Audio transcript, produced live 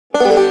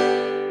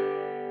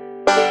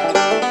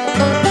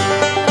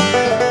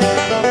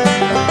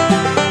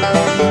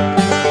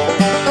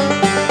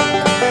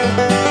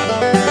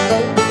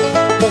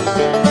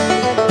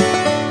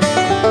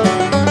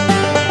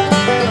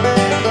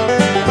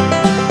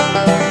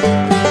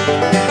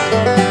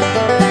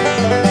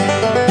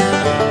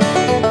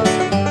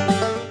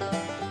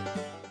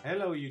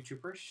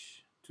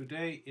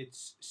Today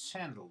it's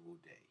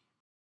Sandalwood Day.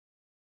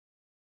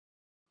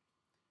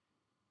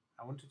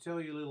 I want to tell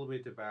you a little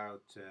bit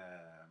about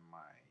my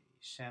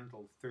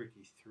Santal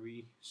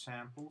 33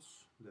 samples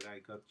that I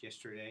got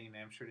yesterday in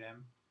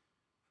Amsterdam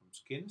from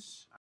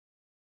Skins.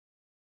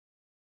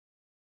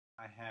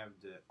 I have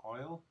the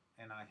oil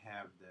and I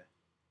have the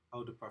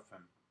eau de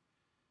parfum.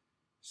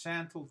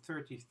 Santal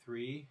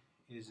 33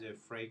 is a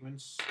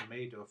fragrance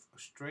made of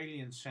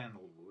Australian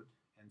sandalwood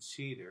and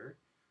cedar,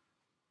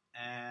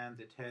 and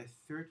it has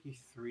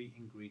 33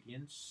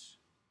 ingredients.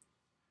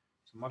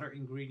 Some other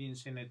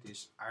ingredients in it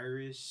is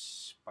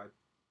iris,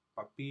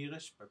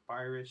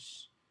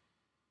 papyrus,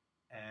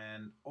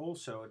 and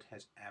also it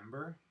has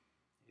amber.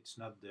 It's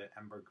not the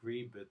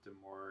ambergris, but the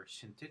more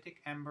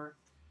synthetic amber.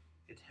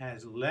 It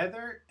has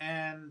leather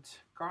and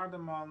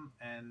cardamom,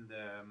 and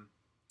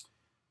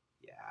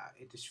yeah,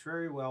 it is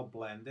very well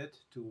blended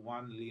to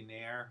one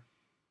linear,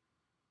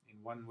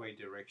 in one way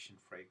direction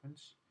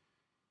fragrance.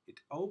 It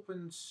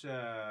opens,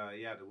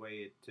 yeah, the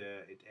way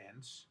it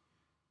ends.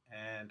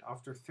 And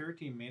after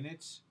 30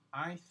 minutes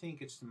I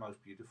think it's the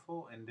most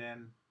beautiful, and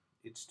then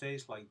it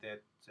stays like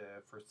that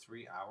for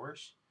 3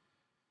 hours,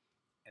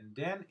 and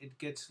then it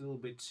gets a little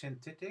bit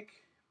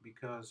synthetic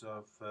because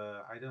of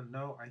I don't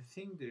know, I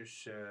think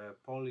there's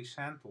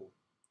polysantal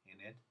in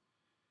it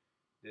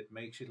that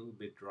makes it a little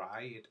bit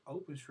dry. It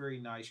opens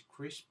very nice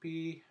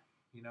crispy,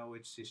 you know,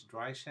 it's this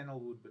dry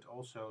sandalwood but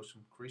also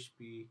some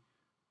crispy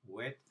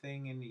wet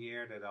thing in the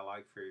air that I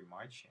like very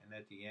much, and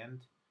at the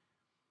end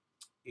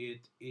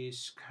it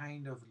is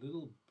kind of a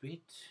little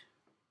bit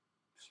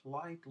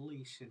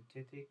slightly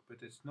synthetic, but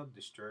it's not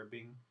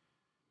disturbing.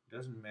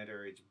 Doesn't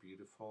matter, it's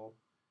beautiful.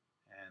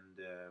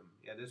 And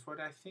yeah, that's what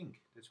I think.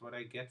 That's what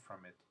I get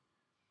from it.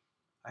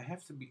 I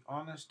have to be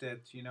honest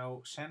that, you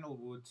know,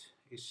 sandalwood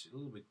is a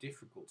little bit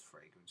difficult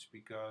fragrance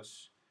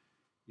because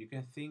you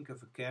can think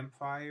of a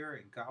campfire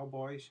and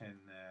cowboys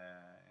and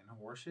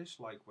horses,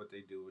 like what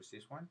they do with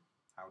this one,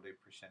 how they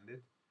present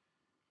it.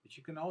 But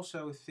you can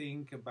also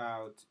think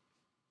about,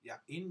 yeah,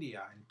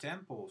 India and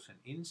temples and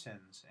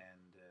incense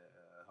and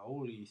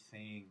holy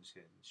things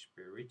and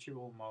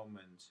spiritual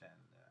moments,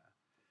 and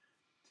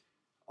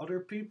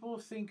other people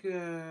think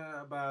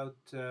about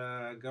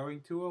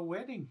going to a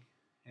wedding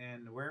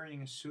and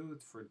wearing a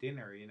suit for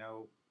dinner, you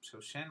know. So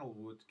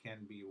sandalwood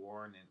can be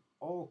worn in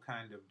all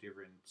kind of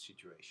different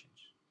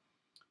situations.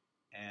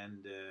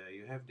 And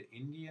you have the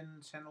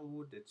Indian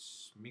sandalwood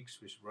that's mixed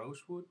with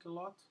rosewood a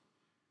lot.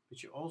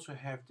 But you also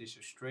have this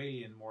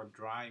Australian, more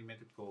dry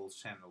medical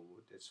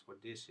sandalwood. That's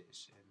what this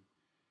is. And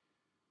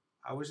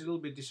I was a little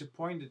bit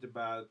disappointed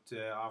about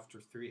after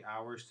 3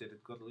 hours that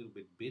it got a little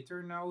bit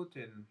bitter note,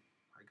 and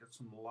I got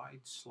some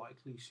light,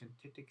 slightly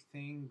synthetic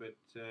thing. But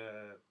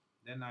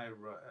then I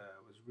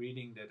was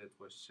reading that it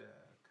was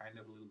kind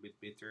of a little bit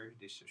bitter,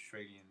 this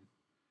Australian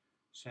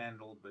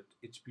sandal, but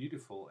it's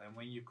beautiful. And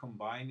when you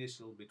combine this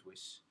a little bit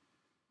with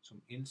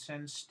some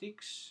incense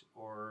sticks,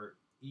 or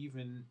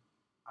even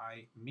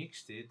I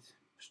mixed it,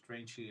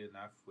 strangely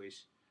enough, with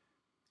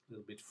a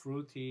little bit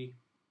fruity,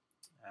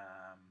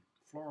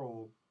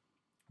 floral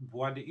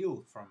Bois de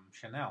Ile from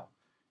Chanel.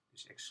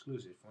 It's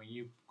exclusive. When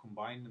you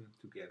combine them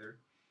together,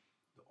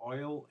 the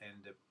oil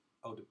and the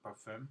eau de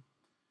parfum,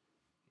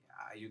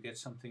 yeah, you get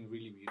something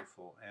really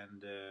beautiful.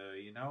 And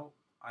you know,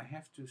 I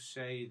have to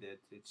say that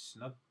it's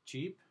not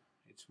cheap.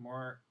 It's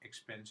more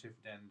expensive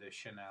than the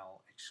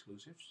Chanel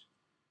exclusives.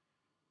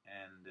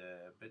 And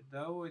but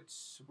though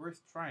it's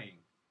worth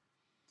trying.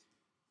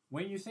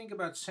 When you think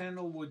about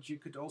sandalwood, you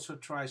could also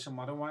try some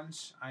other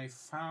ones. I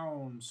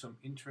found some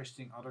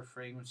interesting other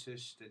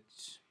fragrances that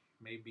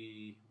may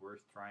be worth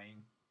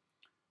trying.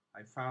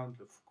 I found,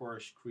 of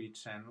course, Creed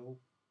Sandal.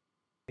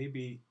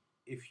 Maybe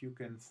if you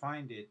can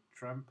find it,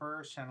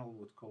 Trumper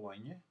Sandalwood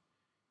Cologne.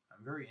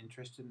 I'm very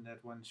interested in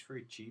that one. It's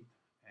very cheap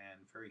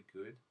and very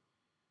good.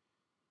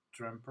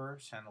 Trumper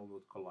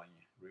Sandalwood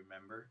Cologne,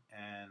 remember.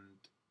 And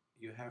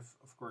you have,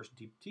 of course,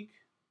 Diptyque,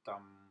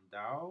 Tam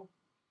Dao.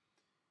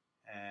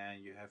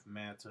 And you have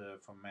Maître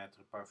from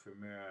Maître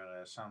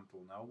Parfumeur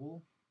Santal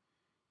Noble.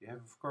 You have,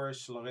 of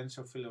course,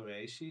 Lorenzo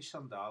Villoresi,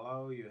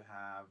 Sandalo. You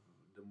have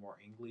the more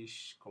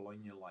English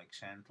colonial like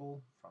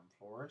Santal from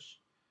Flores.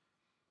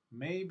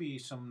 Maybe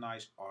some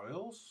nice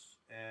oils.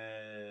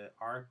 The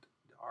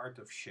Art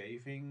of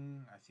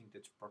Shaving. I think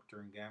that's Procter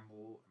and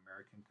Gamble,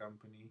 American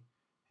company,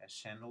 has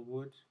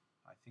sandalwood.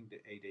 I think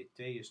the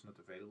 8AT is not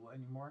available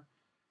anymore.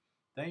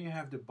 Then you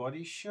have the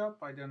Body Shop.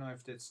 I don't know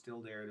if that's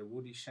still there. The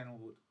Woody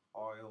Sandalwood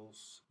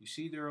oils. You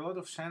see, there are a lot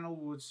of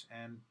sandalwoods,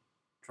 and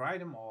try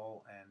them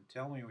all and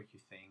tell me what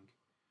you think.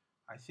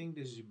 I think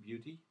this is a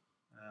beauty.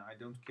 I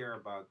don't care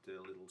about the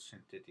little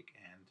synthetic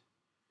end.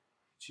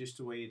 It's just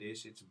the way it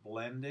is. It's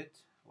blended,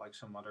 like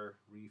some other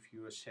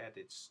reviewer said.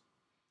 It's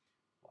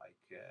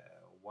like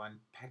one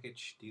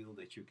package deal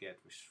that you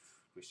get with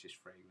this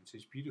fragrance.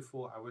 It's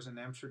beautiful. I was in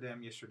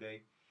Amsterdam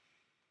yesterday.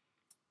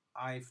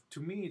 To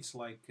me it's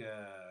like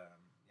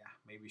yeah,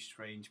 maybe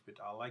strange, but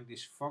I like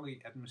this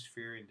foggy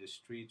atmosphere in the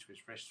streets with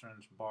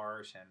restaurants,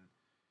 bars, and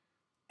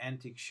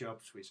antique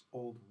shops with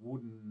old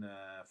wooden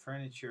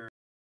furniture.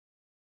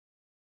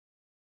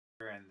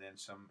 then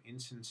some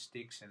incense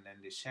sticks, and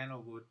then this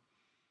sandalwood.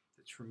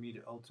 That's for me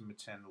the ultimate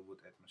sandalwood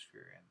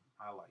atmosphere, and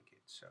I like it.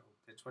 So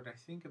that's what I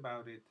think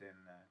about it, and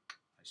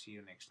I see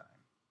you next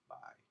time.